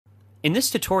In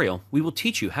this tutorial, we will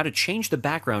teach you how to change the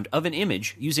background of an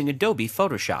image using Adobe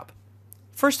Photoshop.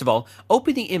 First of all,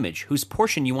 open the image whose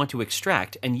portion you want to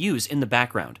extract and use in the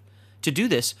background. To do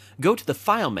this, go to the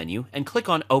File menu and click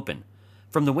on Open.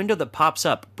 From the window that pops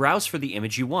up, browse for the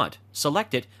image you want,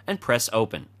 select it, and press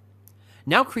Open.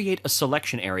 Now create a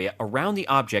selection area around the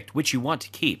object which you want to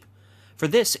keep. For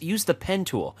this, use the Pen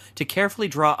tool to carefully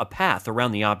draw a path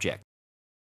around the object.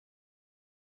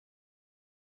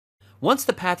 Once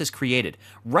the path is created,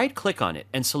 right-click on it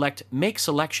and select Make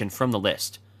Selection from the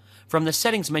list. From the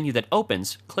Settings menu that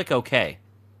opens, click OK.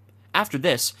 After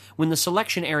this, when the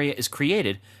selection area is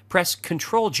created, press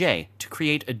Ctrl-J to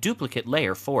create a duplicate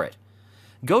layer for it.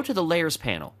 Go to the Layers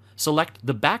panel, select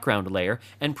the background layer,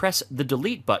 and press the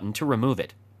Delete button to remove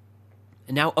it.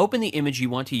 Now open the image you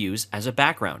want to use as a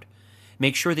background.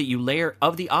 Make sure that the layer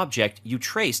of the object you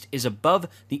traced is above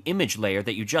the image layer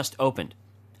that you just opened.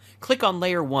 Click on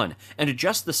Layer 1 and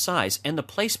adjust the size and the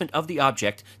placement of the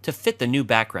object to fit the new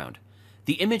background.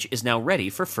 The image is now ready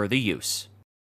for further use.